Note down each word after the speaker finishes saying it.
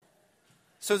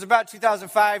So it's about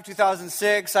 2005,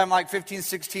 2006. I'm like 15,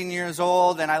 16 years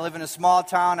old, and I live in a small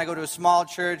town. I go to a small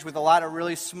church with a lot of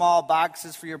really small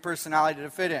boxes for your personality to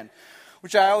fit in,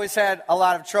 which I always had a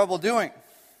lot of trouble doing.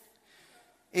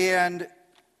 And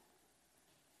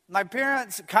my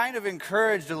parents kind of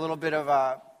encouraged a little bit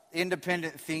of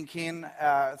independent thinking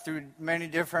through many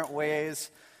different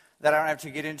ways that I don't have to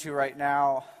get into right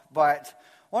now, but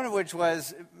one of which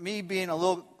was me being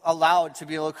allowed to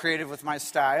be a little creative with my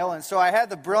style. And so I had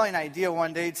the brilliant idea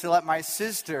one day to let my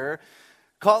sister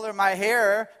color my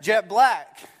hair jet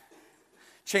black,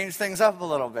 change things up a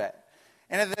little bit.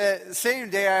 And at the same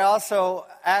day, I also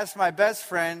asked my best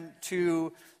friend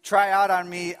to try out on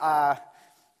me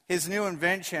his new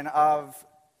invention of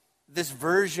this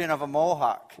version of a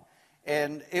mohawk.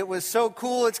 And it was so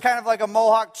cool. It's kind of like a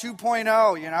Mohawk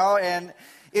 2.0, you know, and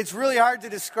it's really hard to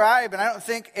describe, and I don't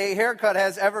think a haircut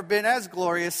has ever been as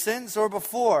glorious since or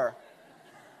before.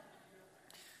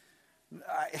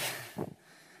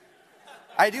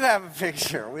 I do have a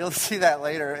picture. We'll see that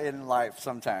later in life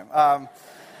sometime.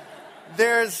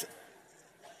 There's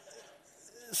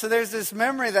this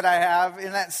memory that I have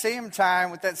in that same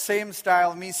time with that same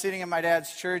style of me sitting in my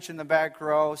dad's church in the back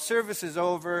row. Service is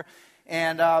over,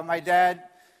 and my dad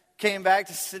came back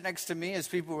to sit next to me as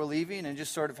people were leaving and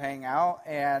just sort of hang out.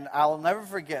 And I'll never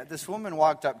forget, this woman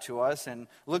walked up to us and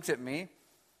looked at me,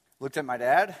 looked at my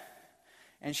dad,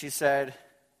 and she said,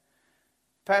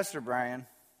 "Pastor Brian,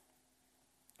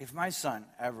 if my son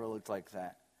ever looked like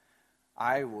that,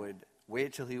 I would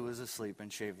wait till he was asleep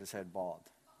and shave his head bald."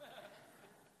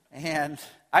 And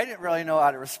I didn't really know how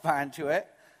to respond to it.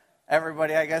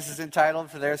 Everybody, I guess, is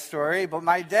entitled to their story. But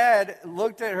my dad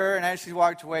looked at her, and as she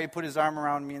walked away, put his arm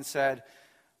around me and said,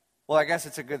 "Well, I guess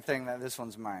it's a good thing that this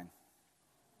one's mine."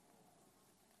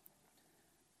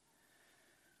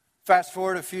 Fast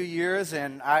forward a few years,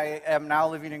 and I am now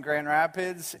living in Grand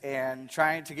Rapids and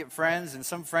trying to get friends. And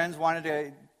some friends wanted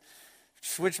to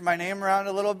switch my name around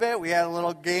a little bit. We had a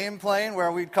little game playing where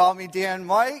we'd call me Dan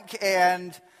Mike,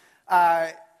 and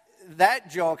that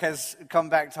joke has come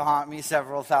back to haunt me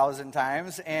several thousand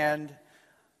times, and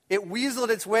it weaseled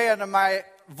its way onto my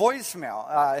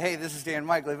voicemail. "Hey, this is Dan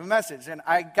Mike, leave a message." And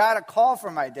I got a call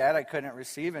from my dad I couldn't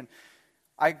receive, and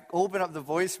I open up the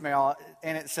voicemail,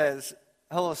 and it says,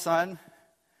 "Hello, son.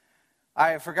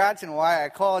 I have forgotten why I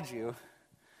called you,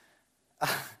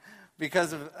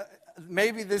 because of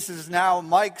maybe this is now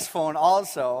Mike's phone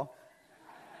also,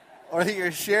 or that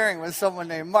you're sharing with someone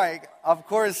named Mike. Of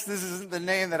course, this isn't the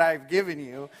name that I've given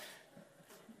you,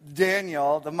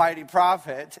 Daniel, the mighty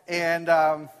prophet." And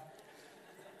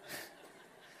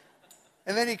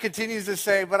then he continues to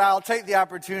say, "But I'll take the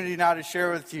opportunity now to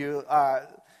share with you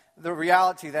the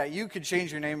reality that you could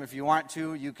change your name if you want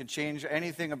to. You could change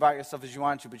anything about yourself as you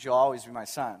want to, but you'll always be my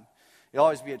son. You'll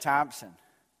always be a Thompson."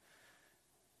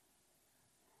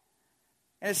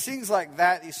 And it's things like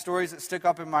that, these stories that stick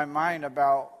up in my mind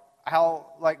about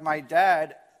how, like, my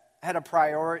dad had a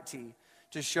priority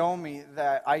to show me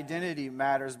that identity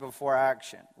matters before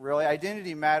action. Really,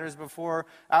 identity matters before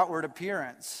outward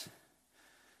appearance.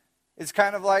 It's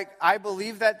kind of like, I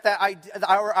believe that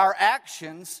our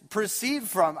actions proceed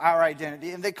from our identity,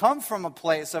 and they come from a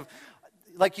place of,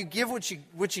 like, you give what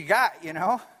you got, you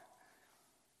know?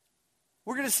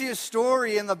 We're going to see a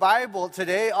story in the Bible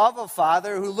today of a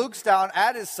father who looks down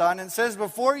at his son and says,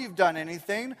 "Before you've done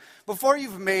anything, before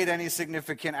you've made any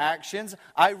significant actions,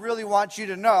 I really want you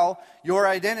to know your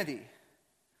identity."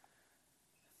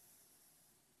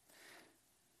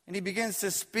 And he begins to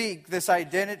speak this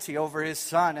identity over his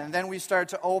son. And then we start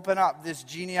to open up this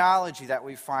genealogy that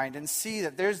we find and see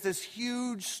that there's this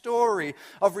huge story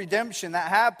of redemption that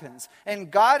happens.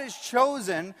 And God has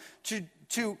chosen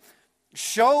to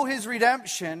show his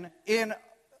redemption in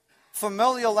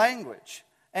familial language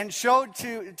and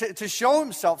to show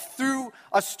himself through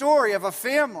a story of a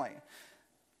family.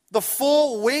 The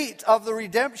full weight of the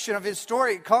redemption of his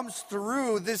story comes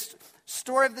through this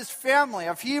story of this family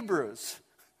of Hebrews.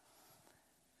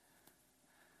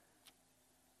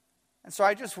 And so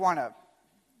I just want to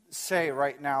say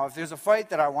right now, if there's a fight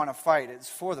that I want to fight, it's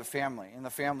for the family and the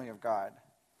family of God.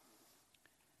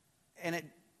 And it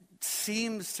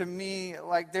seems to me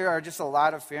like there are just a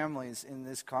lot of families in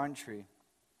this country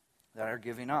that are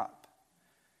giving up.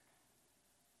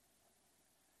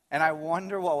 And I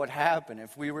wonder what would happen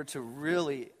if we were to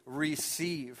really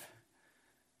receive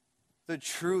the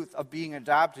truth of being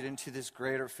adopted into this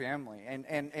greater family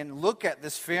and look at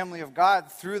this family of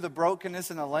God through the brokenness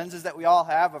and the lenses that we all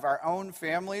have of our own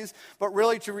families, but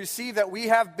really to receive that we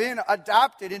have been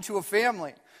adopted into a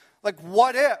family. Like,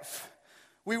 what if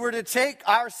we were to take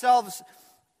ourselves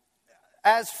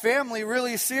as family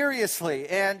really seriously.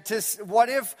 And what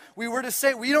if we were to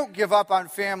say we don't give up on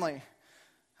family?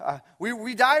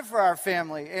 We die for our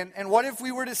family. And what if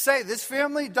we were to say this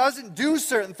family doesn't do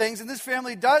certain things and this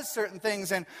family does certain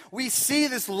things, and we see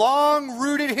this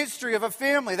long-rooted history of a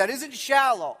family that isn't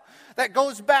shallow, that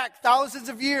goes back thousands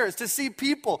of years, to see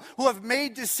people who have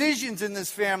made decisions in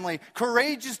this family,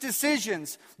 courageous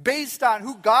decisions based on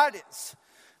who God is,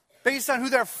 based on who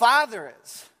their father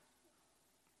is.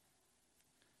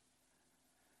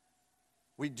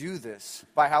 We do this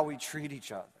by how we treat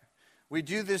each other. We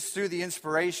do this through the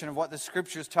inspiration of what the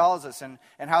Scriptures tells us, and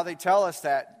how they tell us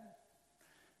that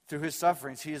through his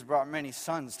sufferings he has brought many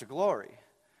sons to glory.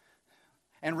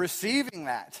 And receiving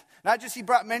that, not just he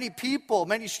brought many people,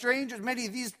 many strangers, many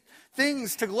of these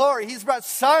things to glory, he's brought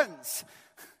sons.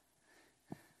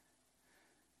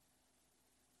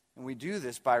 And we do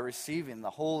this by receiving the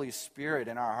Holy Spirit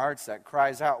in our hearts that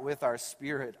cries out with our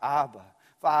spirit, Abba,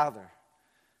 Father.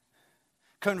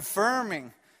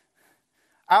 Confirming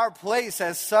our place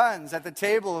as sons at the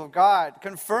table of God,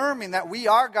 confirming that we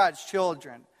are God's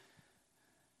children.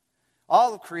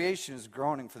 All of creation is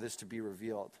groaning for this to be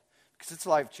revealed, because it's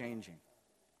life-changing.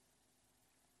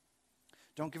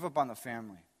 Don't give up on the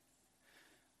family.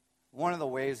 One of the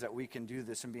ways that we can do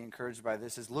this and be encouraged by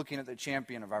this is looking at the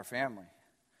champion of our family,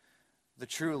 the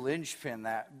true linchpin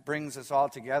that brings us all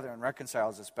together and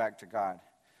reconciles us back to God,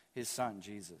 his Son,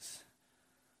 Jesus.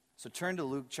 So turn to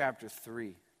Luke chapter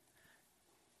 3.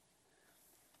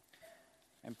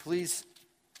 And please,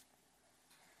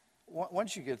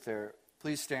 once you get there,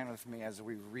 please stand with me as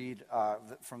we read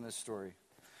from this story.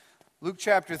 Luke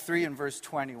chapter 3 and verse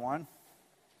 21.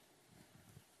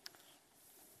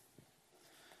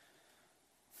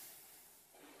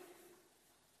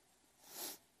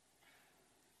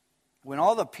 When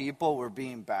all the people were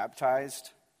being baptized,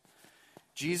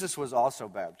 Jesus was also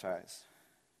baptized.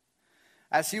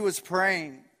 As he was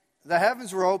praying, the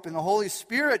heavens were open, the Holy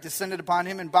Spirit descended upon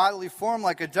him in bodily form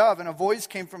like a dove, and a voice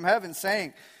came from heaven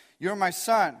saying, "You're my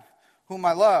Son, whom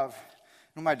I love,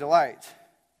 whom I delight."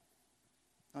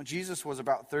 Now, Jesus was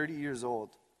about 30 years old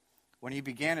when he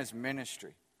began his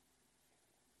ministry.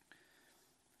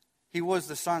 He was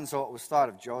the son, so it was thought,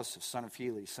 of Joseph, son of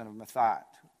Heli, son of Matthat,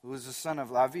 who was the son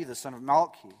of Levi, the son of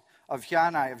Melchi, of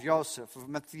Yanai, of Joseph, of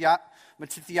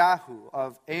Mattityahu,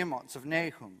 of Amos, of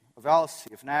Nahum, of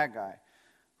Elsi, of Nagai,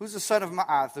 who's the son of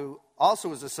Ma'ath, who also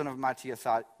was the son of Matthias,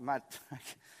 the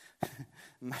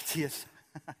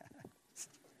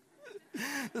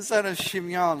son of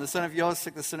Shimeon, the son of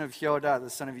Yosek, the son of Hiodah, the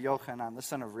son of Yochanan, the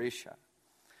son of Resha,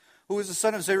 who was the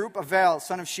son of Zerubbabel,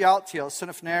 son of Shealtiel, son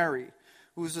of Neri,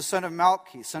 who was the son of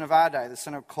Malchi, son of Adai, the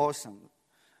son of Kosam,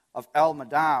 of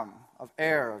Elmadam, of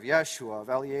Er, of Yeshua, of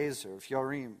Eliezer, of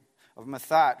Yorim, of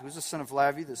Matthat, who was the son of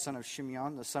Levi, the son of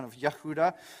Shimeon, the son of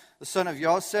Yehuda, the son of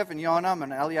Yosef, and Yonam,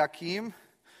 and Eliakim,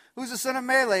 who was the son of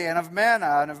Melech, and of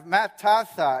Manna, and of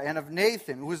Mattatha, and of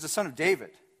Nathan, who was the son of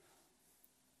David,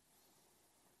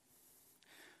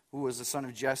 who was the son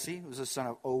of Jesse, who was the son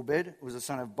of Obed, who was the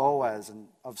son of Boaz, and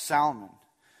of Salmon,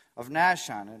 of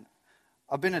Nashon, and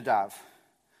Abinadab,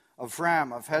 of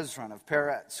Ram, of Hezron, of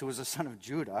Peretz, who was the son of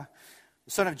Judah,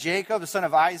 the son of Jacob, the son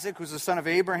of Isaac, who was the son of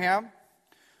Abraham,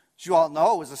 as you all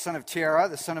know, was the son of Terah,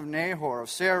 the son of Nahor, of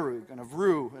Serug, and of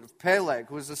Ru, and of Peleg,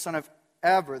 who was the son of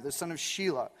Eber, the son of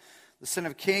Shelah, the son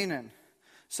of Canaan,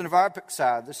 the son of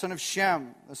Arphaxad, the son of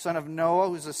Shem, the son of Noah,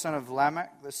 who was the son of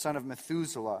Lamech, the son of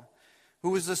Methuselah, who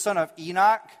was the son of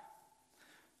Enoch,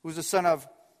 who was the son of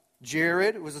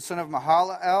Jared, who was the son of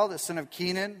Mahalalel, the son of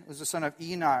Kenan, who was the son of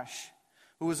Enosh,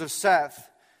 who was of Seth,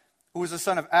 who was the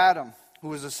son of Adam, who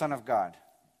was the son of God.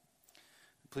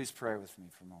 Please pray with me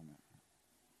for a moment.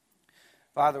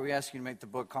 Father, we ask you to make the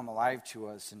book come alive to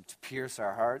us and to pierce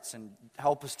our hearts and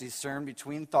help us discern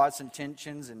between thoughts and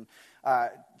intentions, and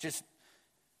just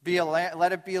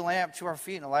let it be a lamp to our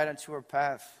feet and a light unto our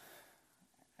path.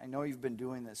 I know you've been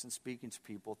doing this and speaking to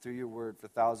people through your word for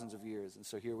thousands of years, and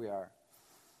so here we are.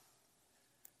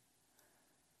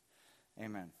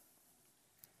 Amen.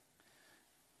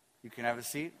 You can have a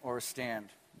seat or stand.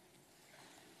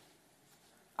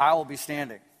 I will be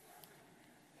standing.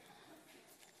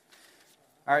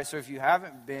 All right, so if you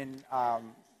haven't been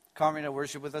coming to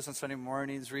worship with us on Sunday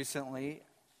mornings recently,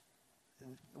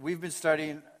 we've been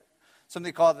studying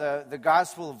something called the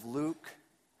Gospel of Luke.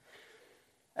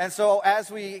 And so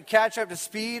as we catch up to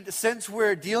speed, since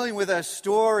we're dealing with a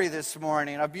story this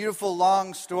morning, a beautiful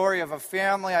long story of a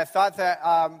family, I thought that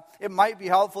it might be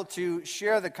helpful to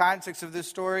share the context of this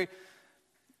story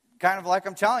kind of like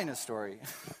I'm telling a story.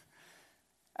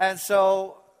 And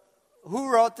so who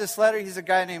wrote this letter? He's a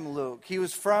guy named Luke. He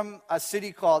was from a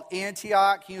city called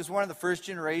Antioch. He was one of the first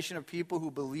generation of people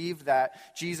who believed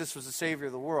that Jesus was the Savior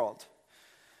of the world.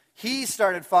 He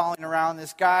started following around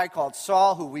this guy called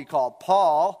Saul, who we call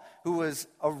Paul, who was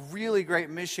a really great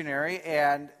missionary.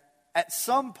 And at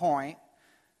some point,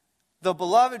 the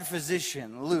beloved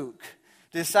physician, Luke,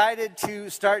 decided to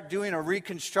start doing a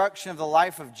reconstruction of the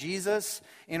life of Jesus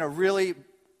in a really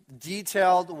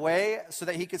detailed way so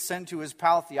that he could send to his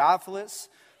pal Theophilus,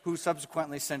 who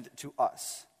subsequently sent it to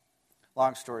us.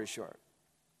 Long story short.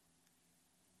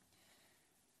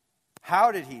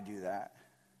 How did he do that?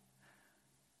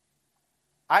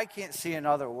 I can't see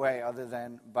another way other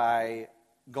than by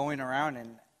going around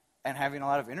and having a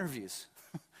lot of interviews.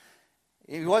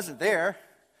 He wasn't there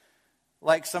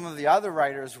like some of the other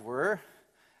writers were.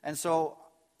 And so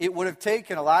it would have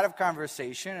taken a lot of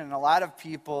conversation and a lot of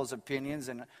people's opinions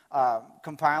and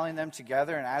compiling them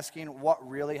together and asking what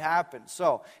really happened.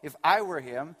 So if I were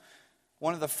him,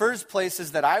 one of the first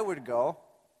places that I would go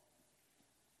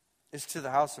is to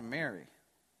the house of Mary,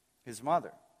 his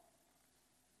mother.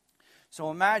 So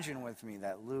imagine with me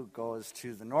that Luke goes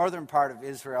to the northern part of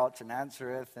Israel, to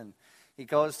Nazareth, and he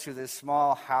goes to this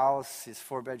small house, his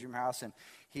 4-bedroom house, and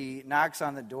he knocks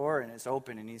on the door, and it's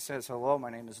open, and he says, "Hello, my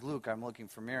name is Luke. I'm looking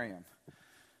for Miriam."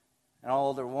 An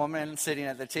older woman sitting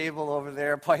at the table over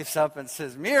there pipes up and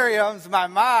says, "Miriam's my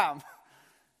mom.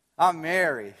 I'm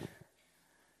Mary.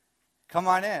 Come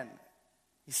on in."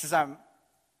 He says, "I'm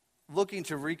looking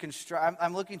to reconstruct,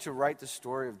 I'm looking to write the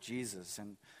story of Jesus,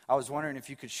 and I was wondering if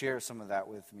you could share some of that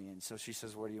with me." And so she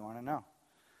says, "What do you want to know?"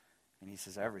 And he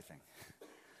says, "Everything.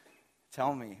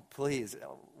 Tell me, please,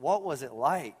 what was it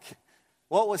like?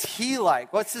 What was he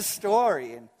like? What's his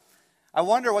story?" And I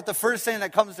wonder what the first thing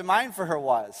that comes to mind for her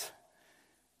was.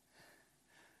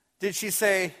 Did she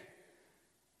say,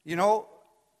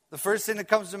 the first thing that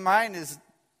comes to mind is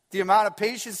the amount of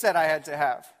patience that I had to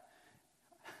have?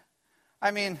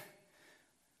 I mean,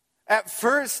 at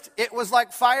first, it was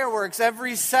like fireworks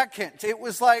every second. It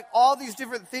was like all these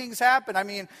different things happened. I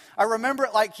mean, I remember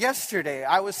it like yesterday.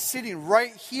 I was sitting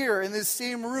right here in this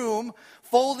same room,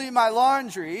 folding my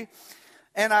laundry,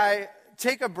 and I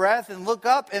take a breath and look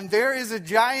up, and there is a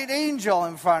giant angel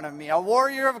in front of me, a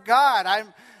warrior of God.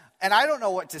 And I don't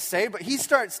know what to say, but he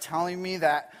starts telling me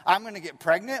that I'm going to get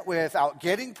pregnant without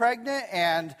getting pregnant,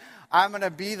 and I'm going to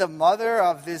be the mother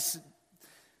of this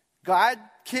God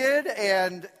kid.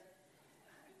 And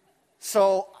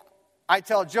so I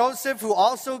tell Joseph, who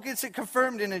also gets it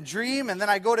confirmed in a dream, and then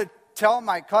I go to tell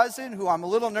my cousin, who I'm a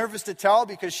little nervous to tell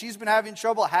because she's been having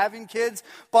trouble having kids.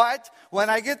 But when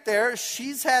I get there,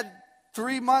 she's had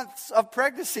 3 months of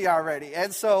pregnancy already.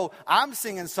 And so I'm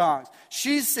singing songs.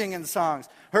 She's singing songs.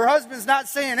 Her husband's not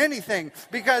saying anything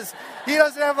because he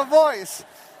doesn't have a voice.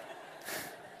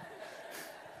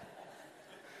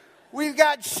 We've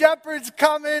got shepherds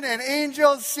coming and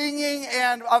angels singing,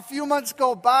 and a few months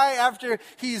go by after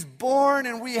he's born,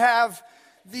 and we have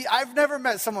I've never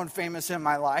met someone famous in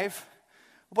my life,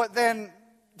 but then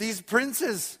these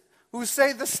princes who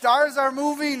say the stars are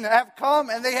moving have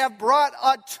come, and they have brought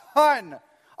a ton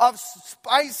of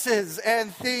spices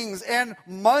and things and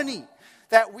money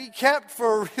that we kept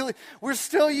for we're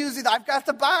still using. I've got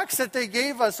the box that they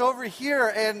gave us over here,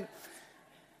 and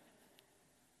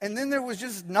then there was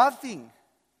just nothing.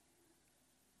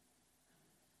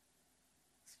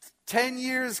 10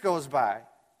 years goes by.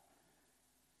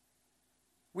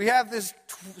 We have this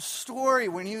story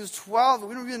when he was 12.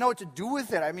 We don't even know what to do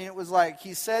with it. I mean, it was like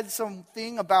he said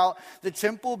something about the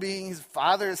temple being his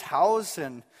father's house,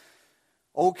 and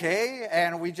okay.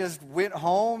 And we just went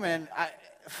home, and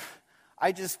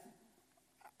I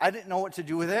didn't know what to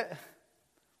do with it.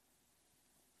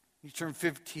 He turned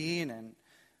 15 and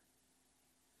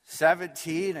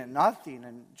 17 and nothing.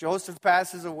 And Joseph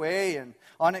passes away and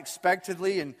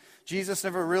unexpectedly, and Jesus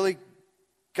never really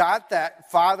got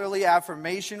that fatherly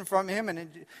affirmation from him,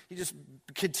 and he just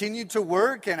continued to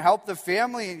work and help the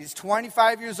family, and he's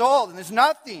 25 years old, and there's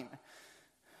nothing.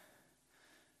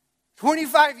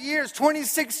 25 years,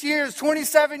 26 years,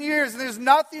 27 years, and there's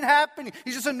nothing happening.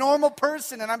 He's just a normal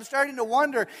person, and I'm starting to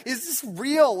wonder, is this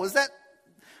real? Was that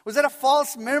a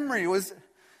false memory?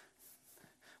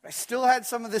 I still had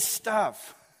some of this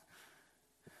stuff.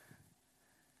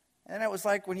 And it was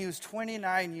like when he was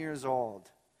 29 years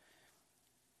old.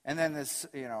 And then this,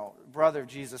 brother of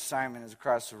Jesus, Simon, is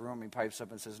across the room. He pipes up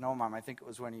and says, "No, Mom, I think it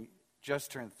was when he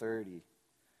just turned 30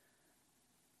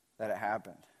 that it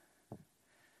happened."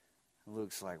 And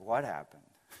Luke's like, "What happened?"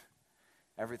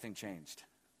 Everything changed.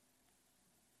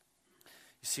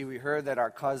 You see, we heard that our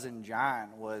cousin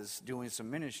John was doing some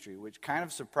ministry, which kind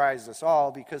of surprised us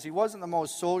all because he wasn't the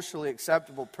most socially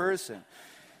acceptable person.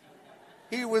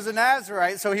 He was a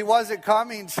Nazarite, so he wasn't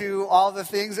coming to all the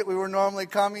things that we were normally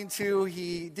coming to.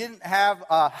 He didn't have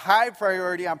a high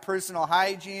priority on personal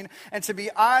hygiene. And to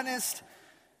be honest,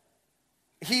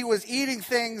 he was eating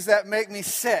things that make me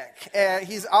sick. And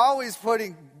he's always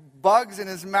putting bugs in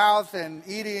his mouth and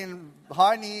eating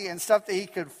honey and stuff that he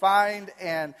could find.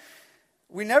 And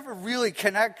we never really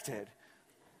connected.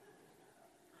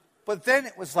 But then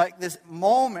it was like this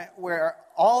moment where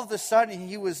all of a sudden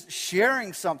he was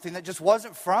sharing something that just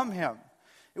wasn't from him.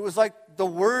 It was like the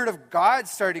word of God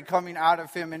started coming out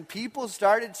of him, and people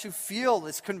started to feel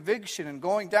this conviction and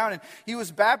going down. And he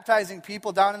was baptizing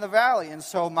people down in the valley. And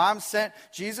so Mom sent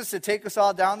Jesus to take us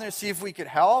all down there, see if we could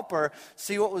help or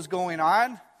see what was going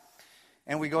on.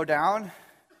 And we go down.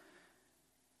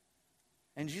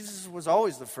 And Jesus was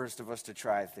always the first of us to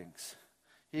try things.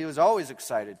 He was always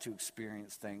excited to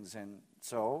experience things, and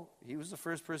so he was the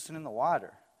first person in the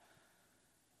water.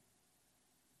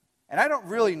 And I don't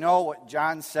really know what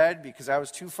John said because I was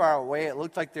too far away. It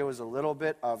looked like there was a little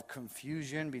bit of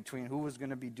confusion between who was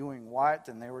going to be doing what,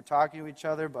 and they were talking to each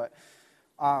other. But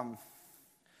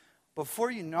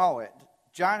before you know it,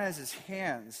 John has his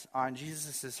hands on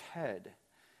Jesus' head.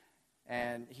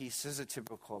 And he says a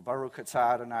typical, Baruch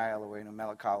atah Adonai Eloheinu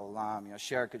melech haolam,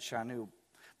 yasher kidshanu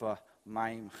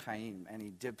b'mayim chayim. And he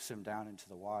dips him down into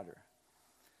the water.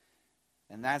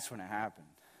 And that's when it happened.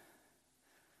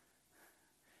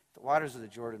 The waters of the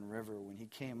Jordan River, when he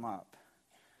came up,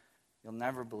 you'll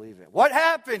never believe it. What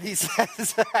happened? He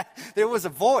says. There was a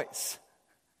voice.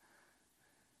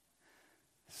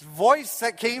 This voice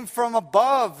that came from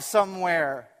above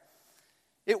somewhere.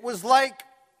 It was like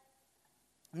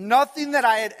nothing that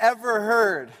I had ever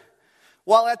heard,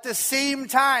 while at the same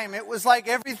time, it was like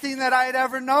everything that I had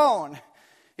ever known.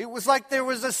 It was like there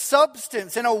was a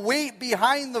substance and a weight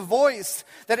behind the voice,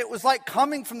 that it was like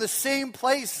coming from the same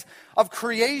place of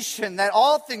creation that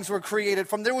all things were created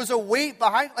from. There was a weight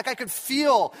behind, like I could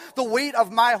feel the weight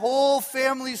of my whole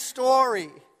family story.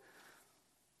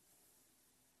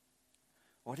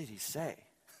 What did he say?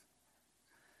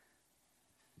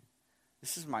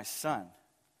 This is my son,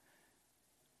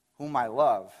 whom I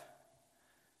love,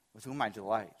 with whom I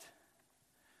delight.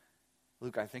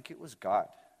 Luke, I think it was God.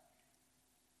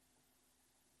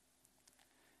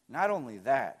 Not only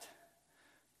that,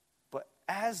 but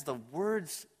as the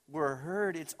words were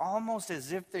heard, it's almost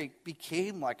as if they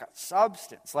became like a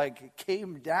substance, like it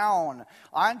came down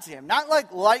onto him. Not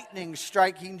like lightning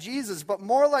striking Jesus, but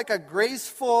more like a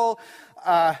graceful,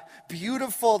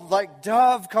 beautiful, like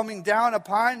dove coming down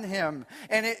upon him.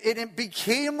 And it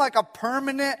became like a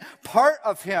permanent part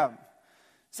of him.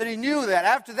 So he knew that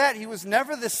after that, he was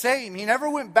never the same. He never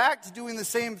went back to doing the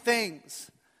same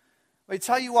things. But I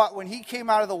tell you what, when he came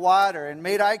out of the water and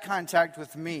made eye contact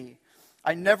with me,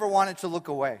 I never wanted to look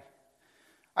away.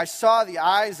 I saw the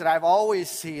eyes that I've always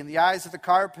seen, the eyes of the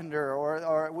carpenter,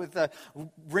 or with the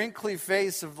wrinkly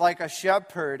face of like a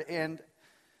shepherd.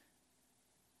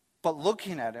 But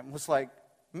looking at him was like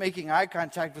making eye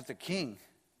contact with the king.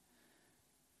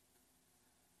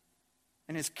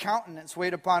 And his countenance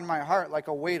weighed upon my heart like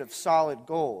a weight of solid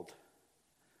gold.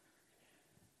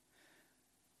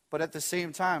 But at the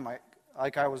same time,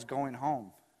 I was going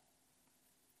home.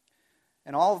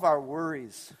 And all of our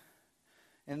worries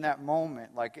in that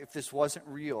moment, like if this wasn't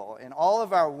real, and all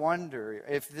of our wonder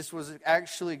if this was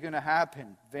actually going to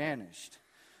happen, vanished.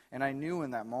 And I knew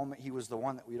in that moment he was the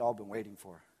one that we'd all been waiting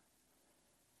for.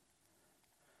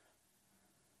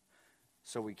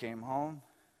 So we came home,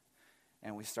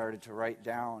 and we started to write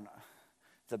down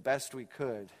the best we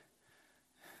could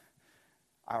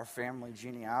our family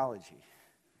genealogy.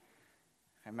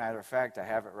 As a matter of fact, I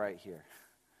have it right here.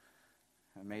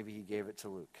 And maybe he gave it to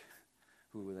Luke,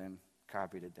 who then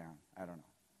copied it down. I don't know.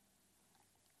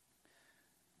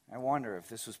 I wonder if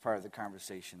this was part of the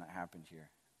conversation that happened here.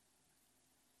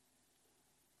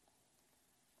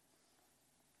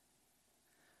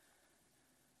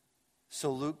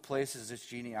 So Luke places this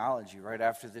genealogy right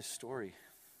after this story.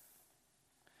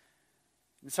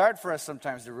 It's hard for us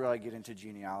sometimes to really get into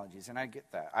genealogies, and I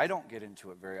get that. I don't get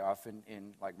into it very often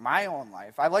in like my own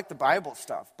life. I like the Bible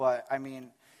stuff, but I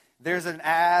mean, there's an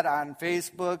ad on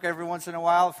Facebook every once in a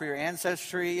while for your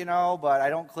ancestry, but I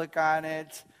don't click on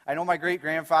it. I know my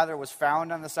great-grandfather was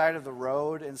found on the side of the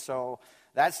road, and so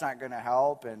that's not going to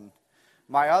help. And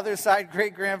my other side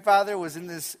great-grandfather was in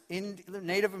this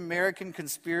Native American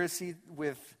conspiracy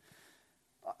with,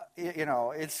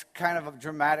 it's kind of a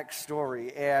dramatic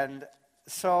story. And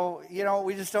so,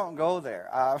 we just don't go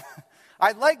there.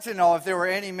 I'd like to know if there were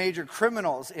any major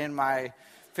criminals in my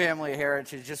family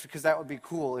heritage, just because that would be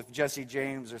cool if Jesse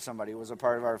James or somebody was a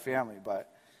part of our family.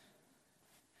 But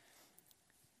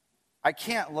I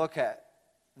can't look at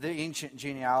the ancient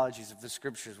genealogies of the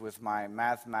scriptures with my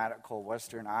mathematical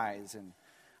Western eyes, and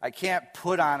I can't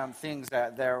put on them things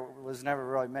that there was never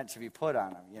really meant to be put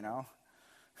on them, you know?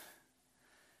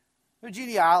 The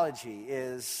genealogy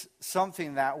is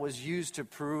something that was used to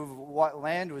prove what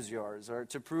land was yours, or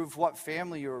to prove what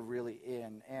family you were really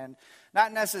in, and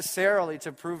not necessarily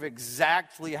to prove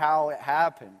exactly how it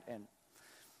happened. And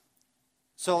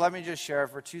so let me just share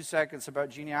for 2 seconds about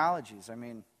genealogies. I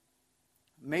mean,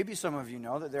 maybe some of you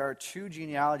know that there are 2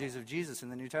 genealogies of Jesus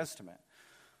in the New Testament.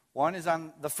 One is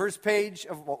on the first page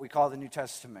of what we call the New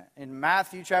Testament, in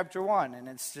Matthew chapter 1, and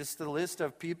it's just the list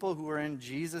of people who are in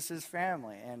Jesus'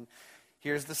 family. And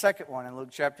here's the second one in Luke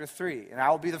chapter 3, and I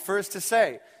will be the first to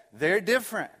say, they're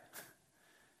different.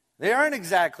 They aren't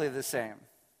exactly the same.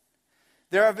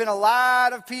 There have been a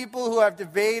lot of people who have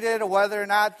debated whether or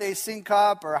not they sync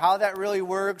up, or how that really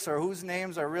works, or whose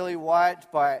names are really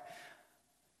what, but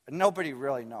nobody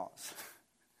really knows.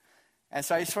 And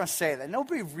so I just want to say that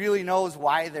nobody really knows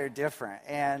why they're different.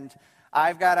 And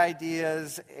I've got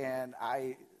ideas, and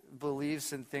I believe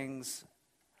some things.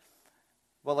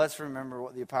 Well, let's remember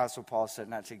what the Apostle Paul said,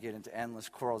 not to get into endless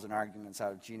quarrels and arguments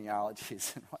out of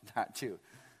genealogies and whatnot, too.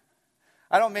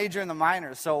 I don't major in the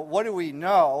minors, so what do we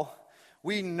know?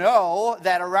 We know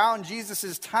that around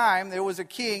Jesus' time, there was a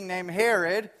king named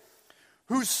Herod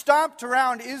who stomped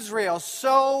around Israel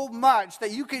so much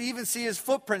that you could even see his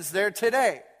footprints there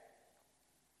today.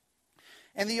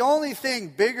 And the only thing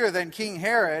bigger than King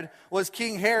Herod was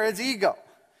King Herod's ego.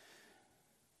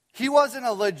 He wasn't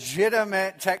a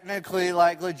legitimate, technically,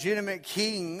 legitimate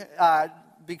king,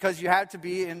 because you had to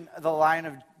be in the line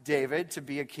of David to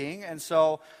be a king. And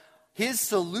so his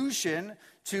solution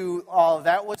to all of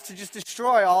that was to just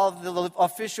destroy all of the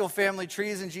official family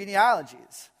trees and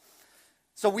genealogies.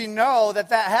 So we know that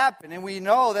that happened, and we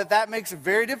know that that makes it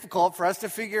very difficult for us to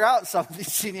figure out some of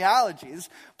these genealogies,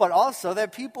 but also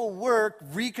that people were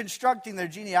reconstructing their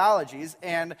genealogies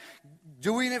and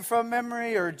doing it from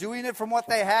memory or doing it from what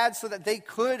they had so that they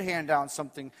could hand down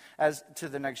something as to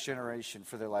the next generation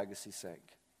for their legacy's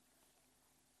sake.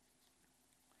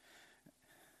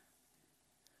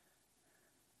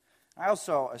 I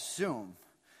also assume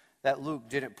that Luke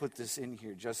didn't put this in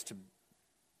here just to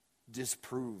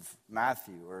disprove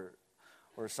Matthew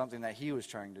or something that he was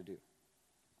trying to do.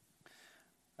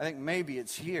 I think maybe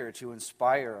it's here to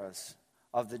inspire us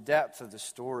of the depth of the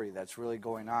story that's really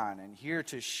going on, and here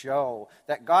to show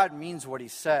that God means what he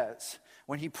says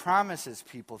when he promises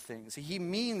people things. He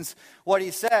means what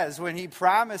he says when he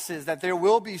promises that there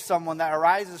will be someone that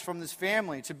arises from this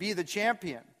family to be the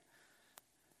champion.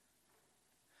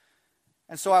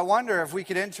 And so I wonder if we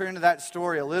could enter into that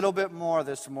story a little bit more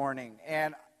this morning.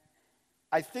 And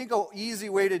I think an easy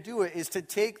way to do it is to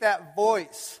take that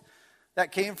voice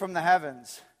that came from the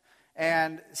heavens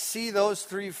and see those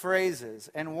 3 phrases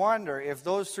and wonder if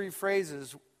those 3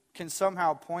 phrases can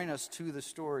somehow point us to the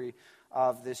story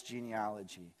of this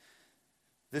genealogy.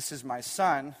 This is my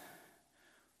son,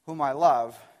 whom I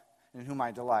love, and whom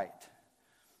I delight.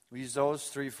 We use those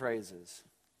 3 phrases.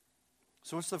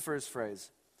 So what's the first phrase?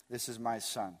 This is my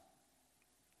son.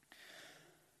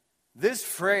 This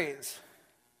phrase,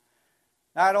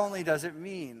 not only does it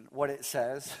mean what it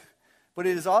says, but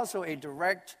it is also a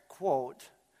direct quote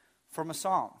from a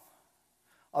psalm,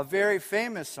 a very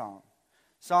famous psalm,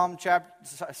 Psalm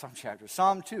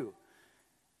 2.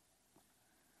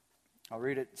 I'll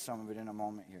read some of it in a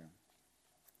moment here.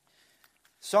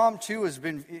 Psalm 2 was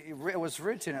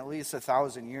written at least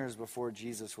 1,000 years before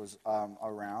Jesus was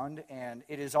around, and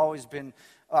it has always been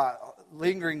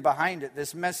lingering behind it,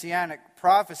 this messianic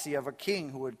prophecy of a king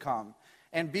who would come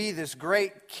and be this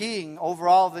great king over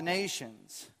all the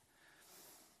nations.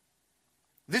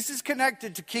 This is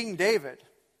connected to King David.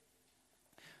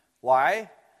 Why?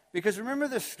 Because remember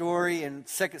the story in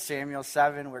 2 Samuel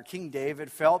 7 where King David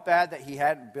felt bad that he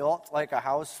hadn't built like a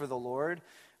house for the Lord?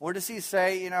 What does he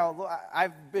say?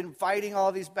 I've been fighting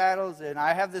all these battles and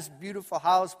I have this beautiful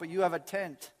house, but you have a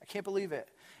tent. I can't believe it.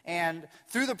 And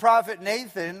through the prophet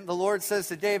Nathan, the Lord says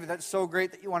to David, that's so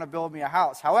great that you want to build me a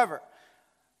house. However,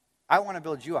 I want to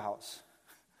build you a house.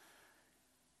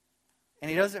 And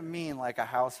he doesn't mean like a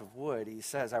house of wood. He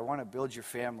says, I want to build your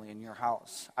family in your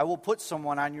house. I will put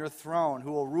someone on your throne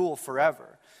who will rule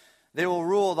forever. They will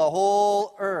rule the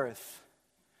whole earth.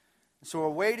 So we're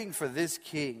waiting for this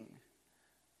king,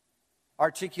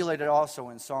 articulated also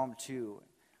in Psalm 2,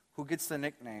 who gets the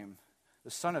nickname, the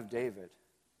Son of David.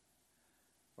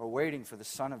 We're waiting for the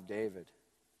Son of David.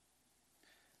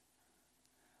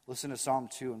 Listen to Psalm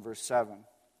 2 and verse 7.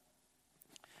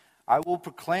 I will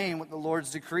proclaim what the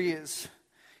Lord's decree is.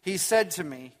 He said to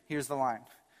me, here's the line,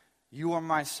 you are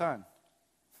my son.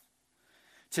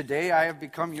 Today I have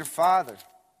become your father.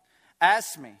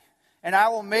 Ask me, and I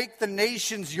will make the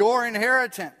nations your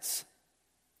inheritance.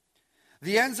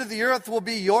 The ends of the earth will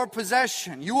be your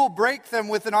possession. You will break them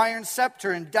with an iron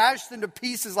scepter and dash them to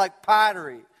pieces like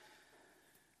pottery.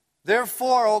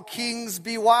 Therefore, O kings,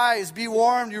 be wise, be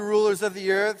warned, you rulers of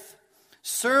the earth.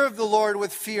 Serve the Lord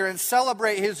with fear and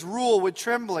celebrate his rule with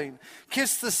trembling.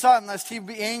 Kiss the Son, lest he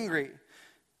be angry.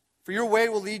 For your way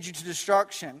will lead you to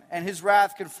destruction, and his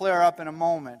wrath can flare up in a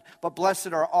moment. But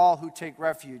blessed are all who take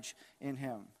refuge in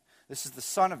him. This is the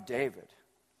Son of David,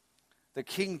 the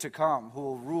King to come, who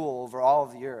will rule over all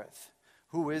of the earth.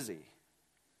 Who is he?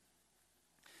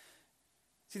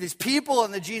 See, these people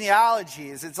in the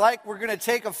genealogies, it's like we're going to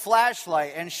take a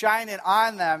flashlight and shine it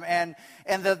on them, and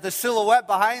the silhouette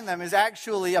behind them is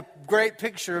actually a great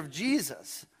picture of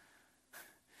Jesus.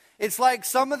 It's like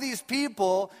some of these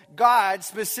people, God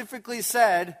specifically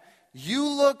said, you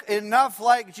look enough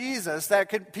like Jesus that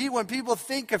when people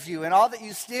think of you and all that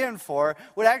you stand for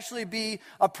would actually be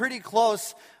a pretty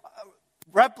close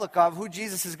replica of who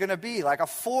Jesus is going to be, like a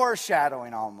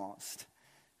foreshadowing almost.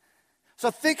 So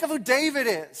think of who David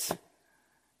is.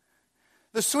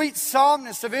 The sweet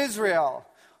psalmist of Israel,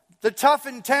 the tough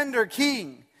and tender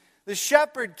king, the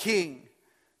shepherd king,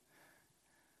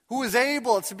 who is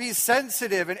able to be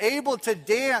sensitive and able to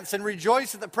dance and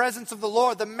rejoice at the presence of the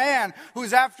Lord, the man who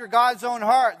is after God's own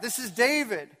heart. This is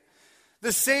David,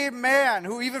 the same man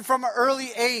who even from an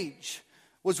early age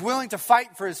was willing to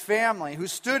fight for his family, who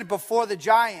stood before the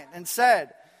giant and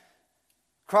said,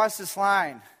 cross this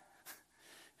line.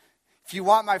 If you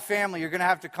want my family, you're going to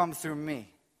have to come through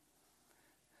me.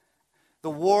 The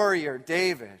warrior,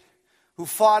 David, who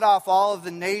fought off all of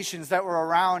the nations that were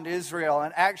around Israel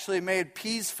and actually made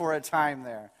peace for a time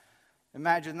there.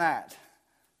 Imagine that.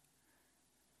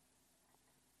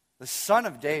 The Son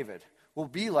of David will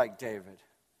be like David.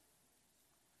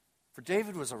 For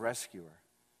David was a rescuer.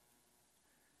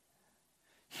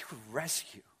 He would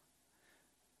rescue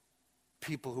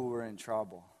people who were in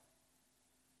trouble.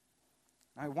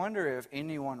 I wonder if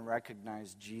anyone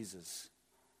recognized Jesus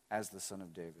as the Son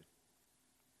of David.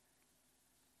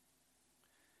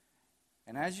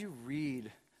 And as you read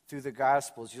through the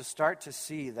Gospels, you'll start to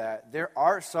see that there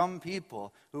are some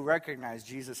people who recognize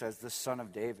Jesus as the Son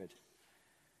of David.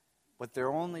 But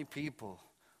they're only people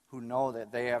who know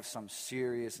that they have some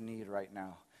serious need right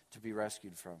now to be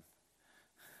rescued from.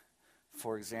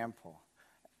 For example,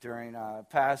 during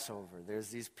Passover, there's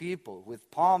these people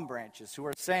with palm branches who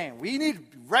are saying, we need to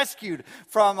be rescued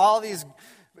from all these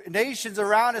nations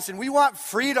around us, and we want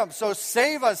freedom, so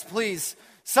save us, please,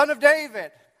 Son of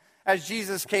David, as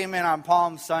Jesus came in on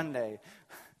Palm Sunday.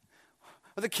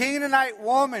 The Canaanite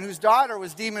woman whose daughter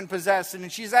was demon-possessed,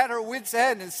 and she's at her wit's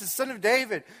end, and says, Son of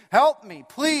David, help me,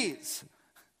 please.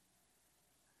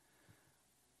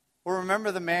 Or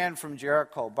remember the man from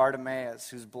Jericho, Bartimaeus,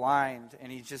 who's blind,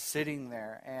 and he's just sitting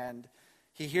there, and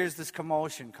he hears this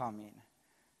commotion coming.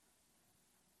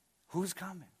 Who's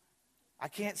coming? I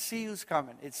can't see who's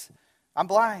coming. I'm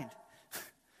blind.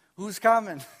 Who's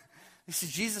coming? This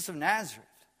is Jesus of Nazareth,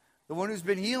 the one who's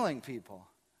been healing people.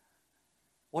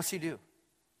 What's he do?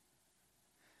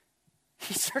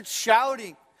 He starts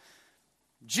shouting,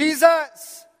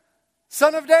 Jesus,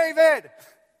 Son of David,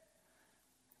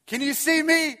 can you see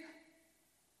me?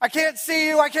 I can't see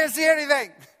you. I can't see anything.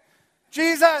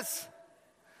 Jesus,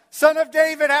 Son of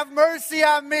David, have mercy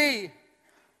on me.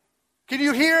 Can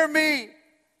you hear me?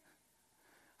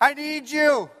 I need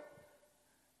you.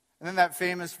 And then that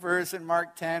famous verse in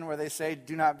Mark 10 where they say,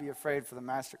 do not be afraid, for the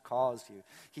Master calls you.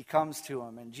 He comes to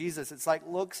him, and Jesus, it's like,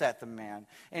 looks at the man.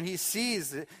 And he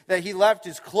sees that he left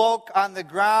his cloak on the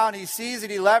ground. He sees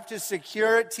that he left his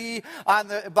security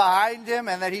behind him,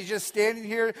 and that he's just standing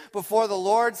here before the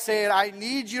Lord saying, I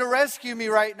need you to rescue me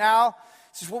right now.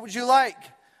 He says, what would you like?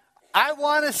 I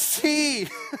want to see.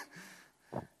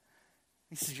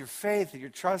 He says, your faith,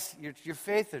 your trust, your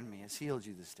faith in me has healed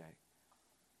you this day.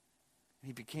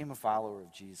 He became a follower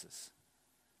of Jesus,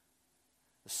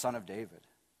 the Son of David,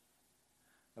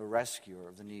 a rescuer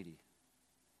of the needy.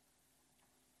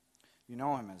 You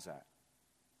know him as that.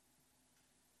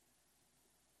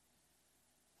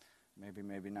 Maybe,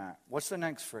 maybe not. What's the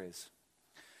next phrase?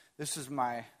 This is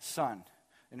my son,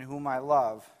 in whom I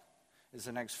love, is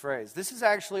the next phrase. This is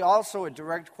actually also a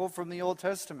direct quote from the Old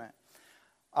Testament.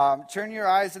 Turn your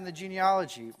eyes in the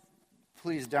genealogy,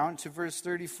 please, down to verse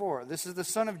 34. This is the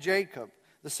son of Jacob,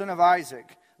 the son of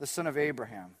Isaac, the son of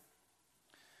Abraham.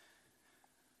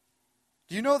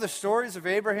 Do you know the stories of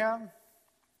Abraham?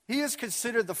 He is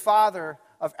considered the father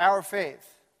of our faith.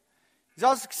 He's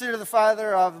also considered the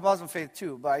father of the Muslim faith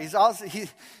too, but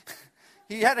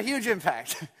he had a huge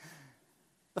impact.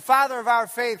 The father of our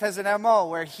faith has an MO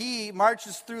where he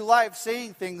marches through life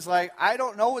saying things like, I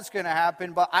don't know what's going to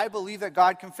happen, but I believe that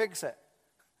God can fix it.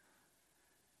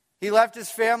 He left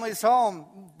his family's home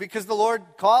because the Lord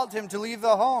called him to leave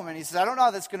the home. And he says, I don't know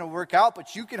how that's going to work out,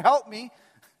 but you can help me.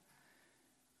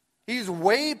 He's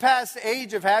way past the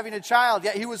age of having a child,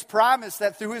 yet he was promised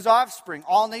that through his offspring,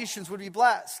 all nations would be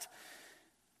blessed.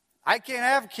 I can't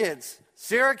have kids.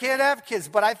 Sarah can't have kids,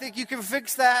 but I think you can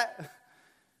fix that.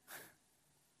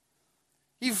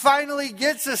 He finally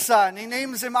gets a son. He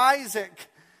names him Isaac.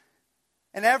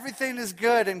 And everything is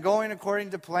good and going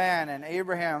according to plan. And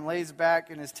Abraham lays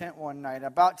back in his tent one night,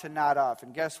 about to nod off.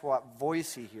 And guess what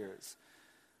voice he hears?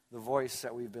 The voice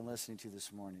that we've been listening to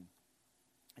this morning.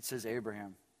 It says,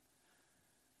 Abraham.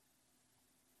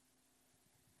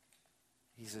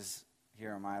 He says,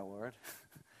 here am I, Lord.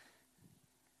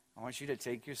 I want you to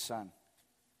take your son.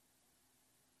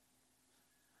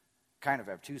 Kind of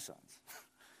have two sons.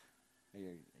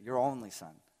 Your only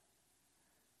son.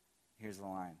 Here's the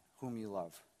line. Whom you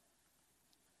love.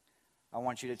 I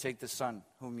want you to take the son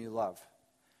whom you love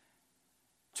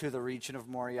to the region of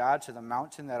Moriah, to the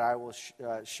mountain that I will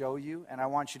show you, and I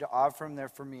want you to offer him there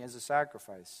for me as a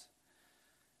sacrifice.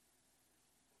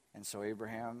 And so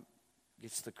Abraham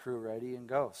gets the crew ready and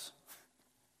goes.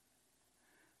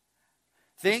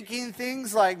 Thinking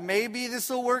things like, maybe this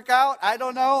will work out. I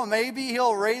don't know. Maybe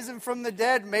he'll raise him from the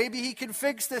dead. Maybe he can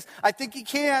fix this. I think he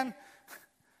can.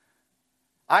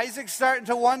 Isaac's starting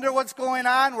to wonder what's going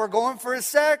on. We're going for a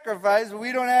sacrifice.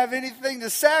 We don't have anything to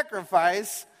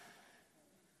sacrifice.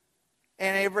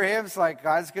 And Abraham's like,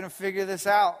 God's going to figure this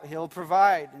out. He'll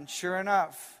provide. And sure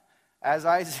enough, as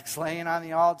Isaac's laying on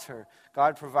the altar,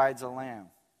 God provides a lamb.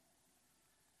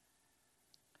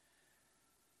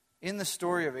 In the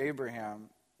story of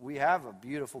Abraham, we have a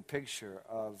beautiful picture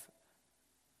of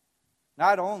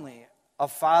not only a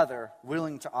father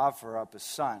willing to offer up a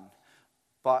son,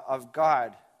 but of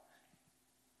God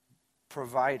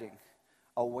providing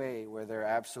a way where there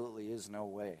absolutely is no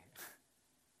way.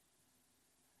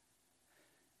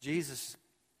 Jesus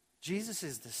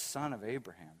is the son of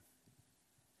Abraham.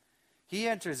 He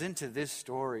enters into this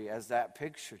story as that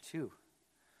picture too.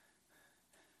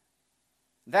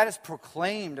 That is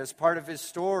proclaimed as part of his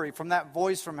story from that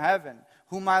voice from heaven,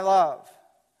 whom I love.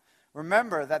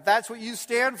 Remember that that's what you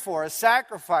stand for, a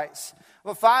sacrifice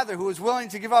of a father who was willing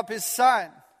to give up his son.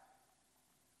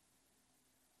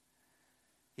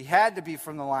 He had to be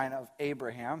from the line of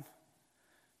Abraham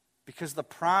because the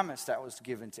promise that was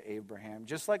given to Abraham,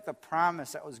 just like the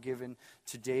promise that was given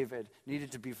to David,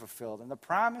 needed to be fulfilled. And the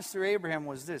promise through Abraham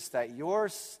was this, that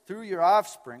through your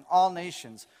offspring, all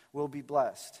nations will be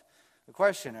blessed. The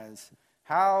question is,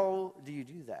 how do you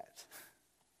do that?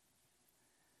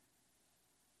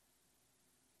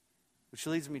 Which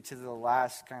leads me to the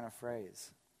last kind of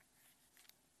phrase,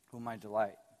 whom I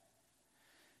delight.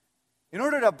 In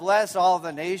order to bless all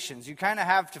the nations, you kind of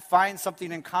have to find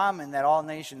something in common that all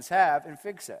nations have and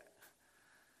fix it.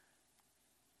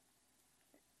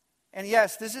 And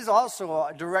yes, this is also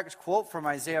a direct quote from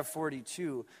Isaiah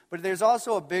 42, but there's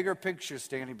also a bigger picture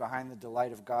standing behind the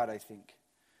delight of God, I think.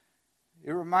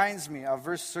 It reminds me of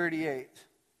verse 38.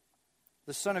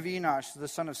 The son of Enosh, the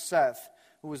son of Seth,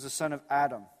 who was the son of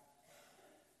Adam.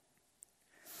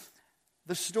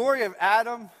 The story of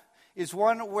Adam is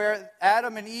one where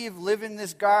Adam and Eve live in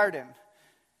this garden.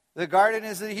 The garden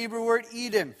is the Hebrew word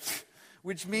Eden,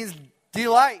 which means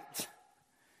delight.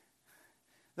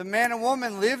 The man and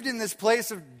woman lived in this place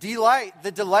of delight,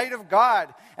 the delight of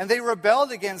God, and they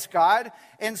rebelled against God,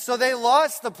 and so they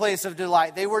lost the place of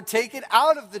delight. They were taken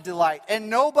out of the delight, and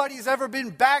nobody's ever been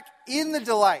back in the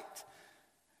delight,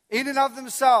 in and of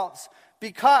themselves,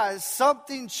 because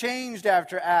something changed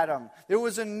after Adam. There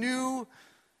was a new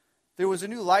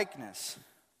likeness.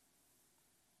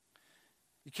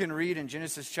 You can read in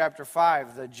Genesis chapter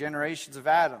 5, the generations of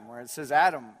Adam, where it says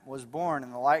Adam was born in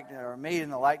the likeness, or made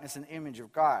in the likeness and image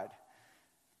of God.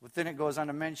 But then it goes on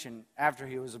to mention, after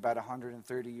he was about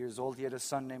 130 years old, he had a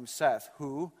son named Seth,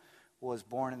 who was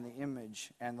born in the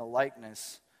image and the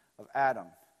likeness of Adam.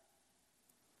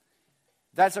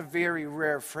 That's a very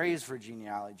rare phrase for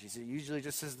genealogies. It usually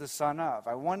just says the son of.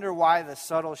 I wonder why the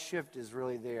subtle shift is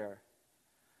really there.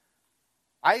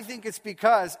 I think it's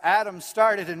because Adam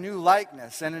started a new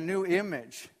likeness and a new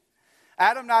image.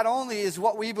 Adam not only is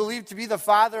what we believe to be the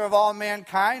father of all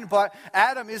mankind, but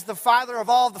Adam is the father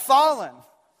of all the fallen.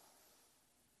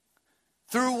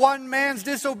 Through one man's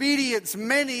disobedience,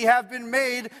 many have been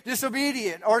made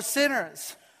disobedient or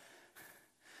sinners.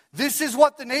 This is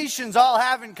what the nations all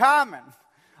have in common.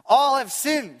 All have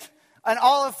sinned and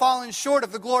all have fallen short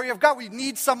of the glory of God. We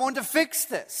need someone to fix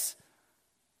this.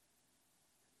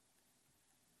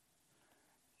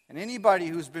 And anybody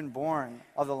who's been born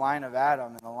of the line of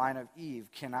Adam and the line of Eve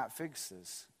cannot fix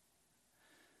this.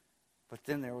 But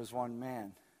then there was one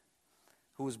man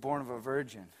who was born of a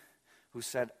virgin who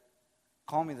said,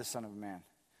 "Call me the Son of Man,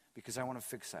 because I want to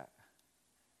fix that."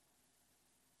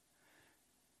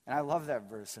 And I love that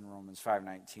verse in Romans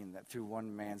 5:19, that through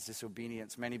one man's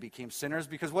disobedience, many became sinners.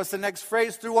 Because what's the next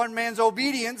phrase? Through one man's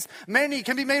obedience, many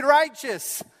can be made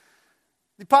righteous.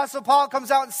 The Apostle Paul comes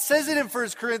out and says it in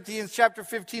 1 Corinthians chapter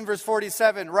 15, verse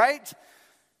 47, right?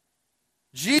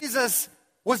 Jesus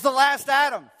was the last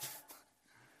Adam,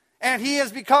 and he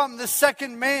has become the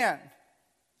second man.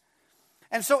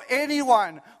 And so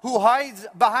anyone who hides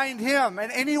behind him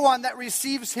and anyone that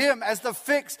receives him as the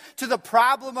fix to the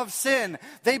problem of sin,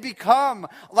 they become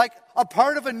like a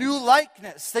part of a new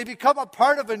likeness. They become a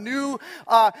part of a new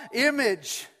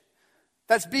image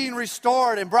that's being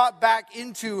restored and brought back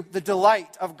into the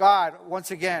delight of God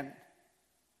once again.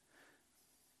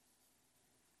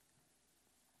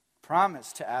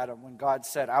 Promise to Adam when God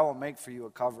said, "I will make for you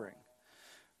a covering."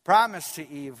 Promise to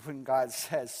Eve when God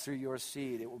says, "Through your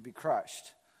seed it will be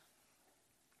crushed."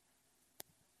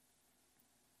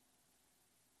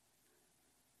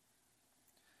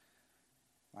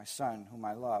 My son, whom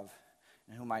I love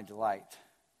and whom I delight.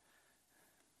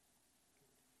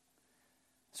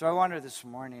 So I wonder this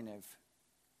morning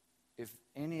if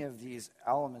any of these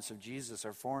elements of Jesus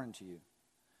are foreign to you.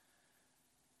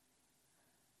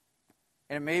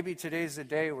 And maybe today's the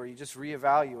day where you just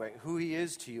reevaluate who he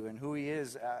is to you and who he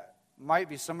is. Might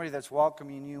be somebody that's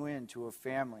welcoming you into a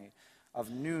family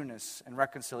of newness and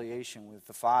reconciliation with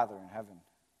the Father in heaven.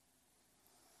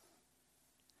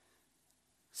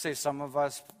 Say some of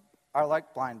us are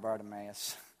like blind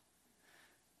Bartimaeus,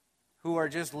 who are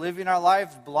just living our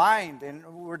lives blind,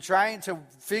 and we're trying to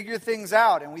figure things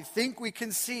out, and we think we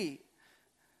can see.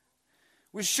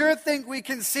 We sure think we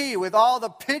can see with all the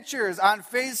pictures on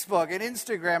Facebook and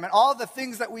Instagram and all the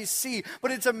things that we see,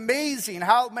 but it's amazing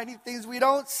how many things we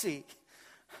don't see.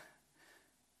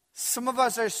 Some of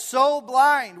us are so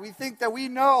blind, we think that we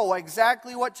know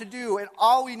exactly what to do, and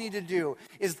all we need to do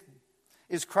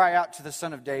is cry out to the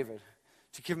Son of David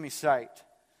to give me sight.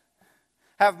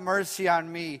 Have mercy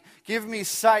on me. Give me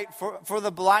sight, for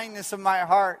the blindness of my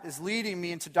heart is leading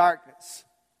me into darkness.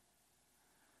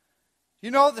 You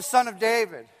know the Son of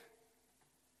David,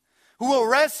 who will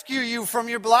rescue you from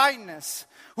your blindness,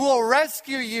 who will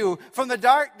rescue you from the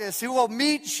darkness, who will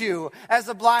meet you as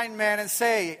a blind man and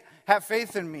say, "Have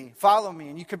faith in me, follow me,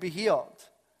 and you could be healed."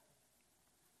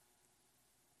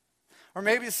 Or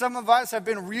maybe some of us have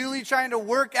been really trying to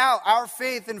work out our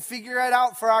faith and figure it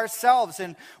out for ourselves,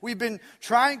 and we've been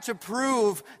trying to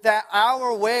prove that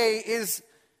our way is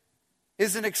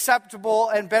an acceptable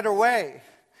and better way.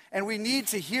 And we need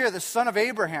to hear the son of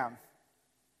Abraham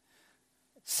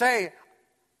say,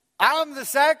 "I'm the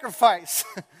sacrifice.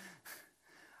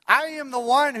 I am the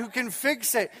one who can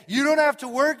fix it. You don't have to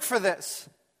work for this.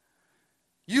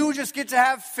 You just get to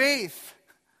have faith."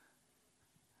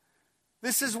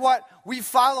 This is what we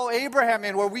follow Abraham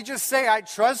in, where we just say, "I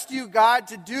trust you, God,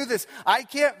 to do this. I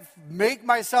can't make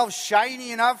myself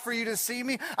shiny enough for you to see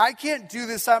me. I can't do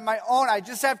this on my own. I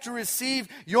just have to receive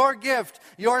your gift,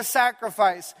 your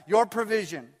sacrifice, your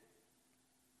provision,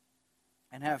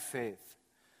 and have faith."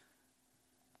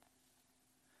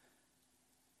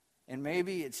 And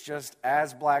maybe it's just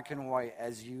as black and white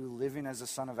as you living as a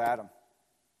son of Adam,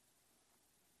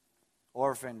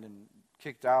 orphaned and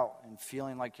kicked out and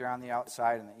feeling like you're on the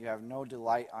outside and that you have no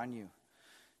delight on you.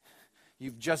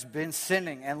 You've just been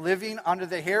sinning and living under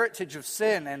the heritage of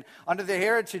sin and under the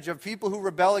heritage of people who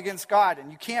rebel against God,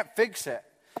 and you can't fix it.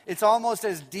 It's almost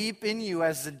as deep in you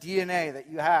as the DNA that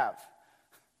you have.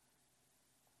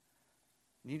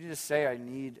 You need to say, I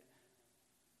need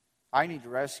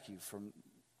rescue from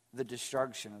the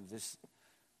destruction of this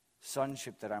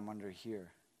sonship that I'm under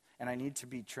here. And I need to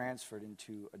be transferred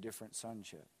into a different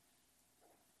sonship.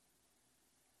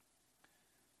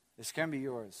 This can be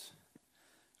yours.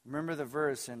 Remember the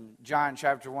verse in John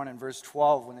chapter 1 and verse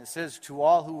 12 when it says, "To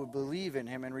all who would believe in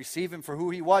him and receive him for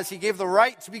who he was, he gave the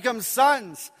right to become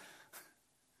sons."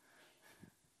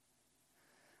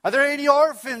 Are there any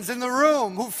orphans in the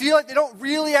room who feel like they don't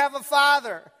really have a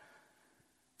father?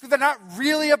 They're not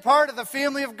really a part of the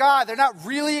family of God. They're not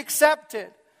really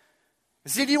accepted.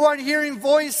 Is anyone hearing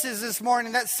voices this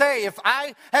morning that say, "If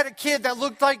I had a kid that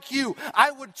looked like you,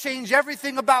 I would change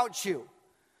everything about you"?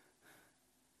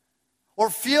 or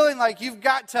feeling like you've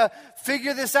got to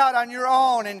figure this out on your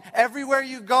own, and everywhere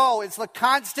you go, it's a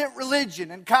constant religion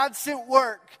and constant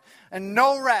work and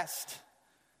no rest.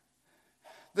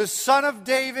 The Son of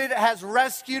David has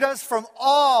rescued us from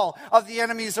all of the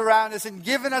enemies around us and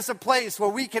given us a place where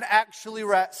we can actually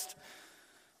rest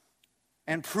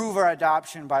and prove our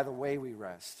adoption by the way we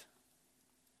rest.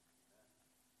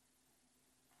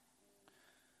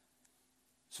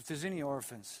 So if there's any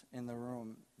orphans in the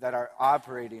room that are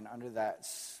operating under that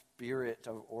spirit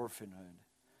of orphanhood,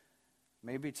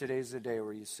 maybe today's the day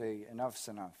where you say, enough's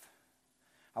enough.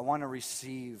 I want to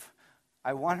receive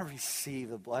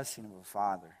the blessing of a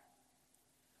Father.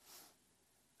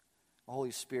 The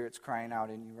Holy Spirit's crying out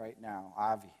in you right now,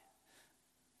 Avi,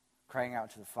 crying out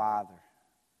to the Father.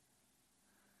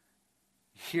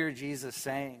 You hear Jesus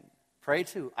saying, pray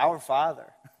to our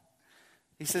Father.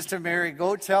 He says to Mary,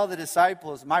 go tell the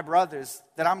disciples, my brothers,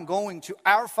 that I'm going to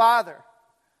our Father.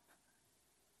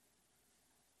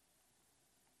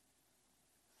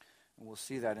 And we'll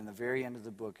see that in the very end of the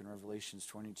book in Revelations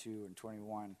 22 and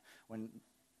 21, when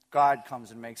God comes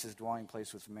and makes his dwelling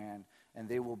place with man, and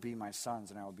they will be my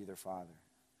sons, and I will be their father.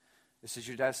 This is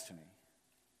your destiny.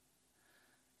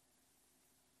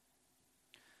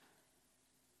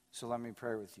 So let me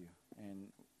pray with you. And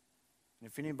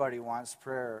if anybody wants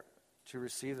prayer to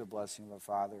receive the blessing of a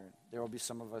Father, there will be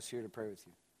some of us here to pray with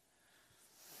you.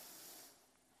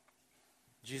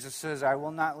 Jesus says, I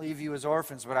will not leave you as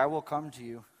orphans, but I will come to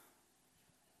you.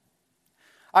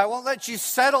 I won't let you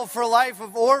settle for a life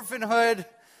of orphanhood.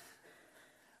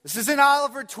 This isn't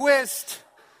Oliver Twist.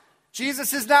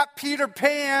 Jesus is not Peter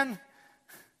Pan.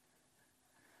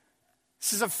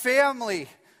 This is a family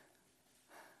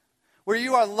where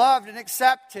you are loved and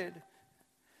accepted.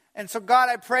 And so, God,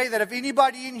 I pray that if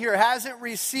anybody in here hasn't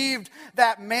received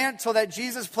that mantle that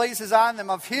Jesus places on them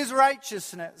of his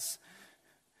righteousness,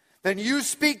 then you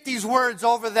speak these words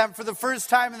over them for the first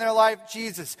time in their life.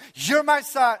 Jesus, you're my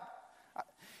son.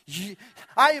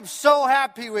 I am so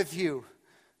happy with you.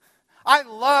 I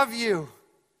love you.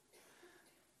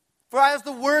 For as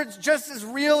the words, just as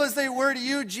real as they were to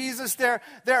you, Jesus, they're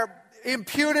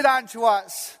imputed onto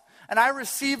us. And I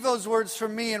receive those words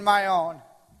from me and my own.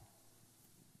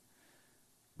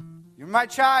 You're my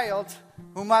child,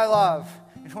 whom I love,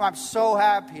 and whom I'm so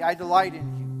happy. I delight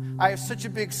in you. I have such a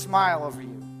big smile over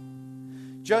you.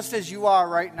 Just as you are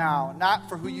right now, not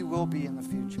for who you will be in the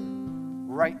future.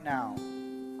 Right now,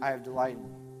 I have delight in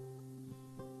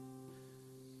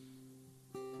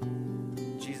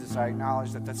you. Jesus, I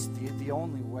acknowledge that that's the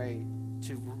only way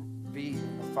to be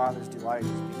in the Father's delight is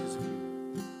because of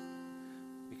you.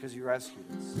 Because you rescued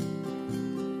us.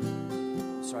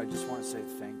 So I just want to say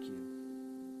thank you.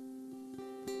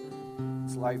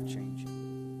 It's life-changing.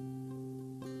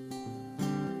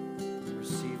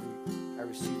 I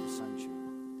receive the Son